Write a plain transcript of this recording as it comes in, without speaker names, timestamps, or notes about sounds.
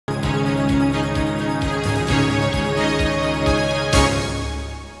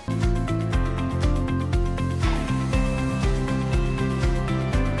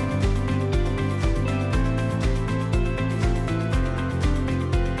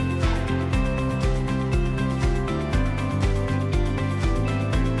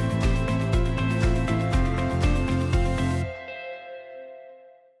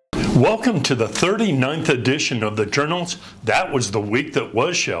Welcome to the 39th edition of the Journal's That Was the Week That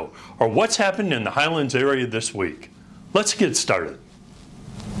Was show, or what's happened in the Highlands area this week. Let's get started.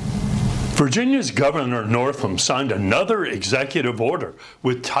 Virginia's Governor Northam signed another executive order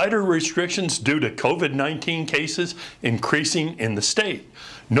with tighter restrictions due to COVID-19 cases increasing in the state.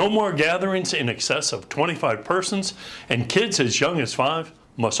 No more gatherings in excess of 25 persons, and kids as young as 5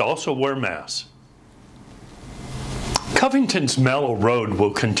 must also wear masks. Covington's Mallow Road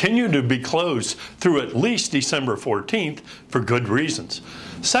will continue to be closed through at least December 14th for good reasons.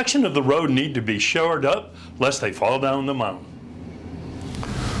 Sections of the road need to be shored up lest they fall down the mountain.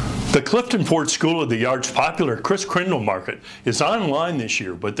 The Clifton Ford School of the Arts' popular Kris Kringle Market is online this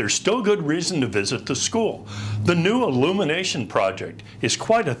year, but there's still good reason to visit the school. The new illumination project is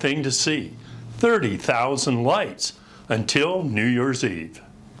quite a thing to see. 30,000 lights until New Year's Eve.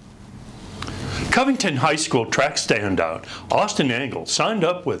 Covington High School track standout Austin Engel signed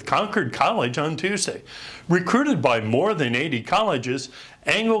up with Concord College on Tuesday. Recruited by more than 80 colleges,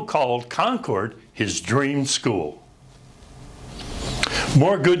 Engel called Concord his dream school.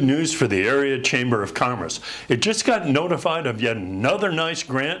 More good news for the Area Chamber of Commerce. It just got notified of yet another nice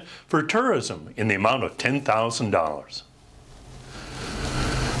grant for tourism in the amount of $10,000.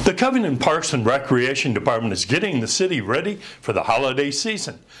 The Covington Parks and Recreation Department is getting the city ready for the holiday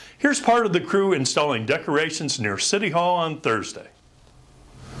season. Here's part of the crew installing decorations near City Hall on Thursday.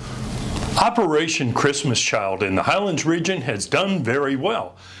 Operation Christmas Child in the Highlands region has done very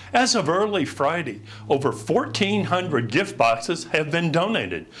well. As of early Friday, over 1,400 gift boxes have been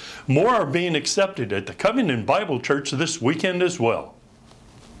donated. More are being accepted at the Covington Bible Church this weekend as well.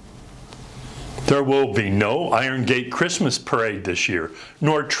 There will be no Iron Gate Christmas Parade this year,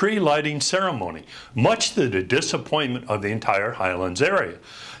 nor tree lighting ceremony, much to the disappointment of the entire Highlands area.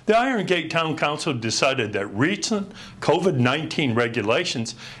 The Iron Gate Town Council decided that recent COVID-19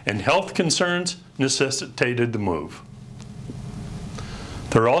 regulations and health concerns necessitated the move.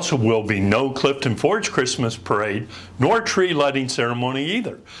 There also will be no Clifton Forge Christmas Parade, nor tree lighting ceremony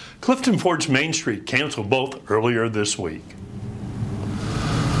either. Clifton Forge Main Street canceled both earlier this week.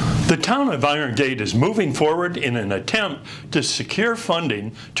 The town of Iron Gate is moving forward in an attempt to secure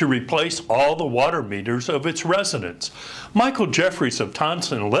funding to replace all the water meters of its residents. Michael Jeffries of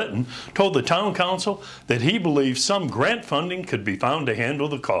Tonson Lytton told the town council that he believes some grant funding could be found to handle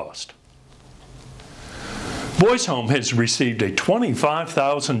the cost. Boys Home has received a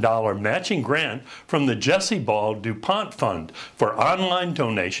 $25,000 matching grant from the Jesse Ball DuPont Fund for online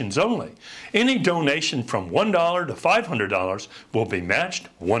donations only. Any donation from $1 to $500 will be matched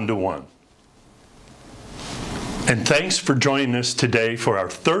 1-to-1. And thanks for joining us today for our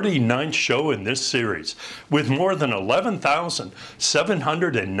 39th show in this series. With more than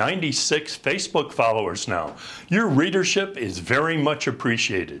 11,796 Facebook followers now, your readership is very much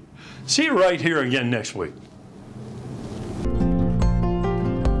appreciated. See you right here again next week.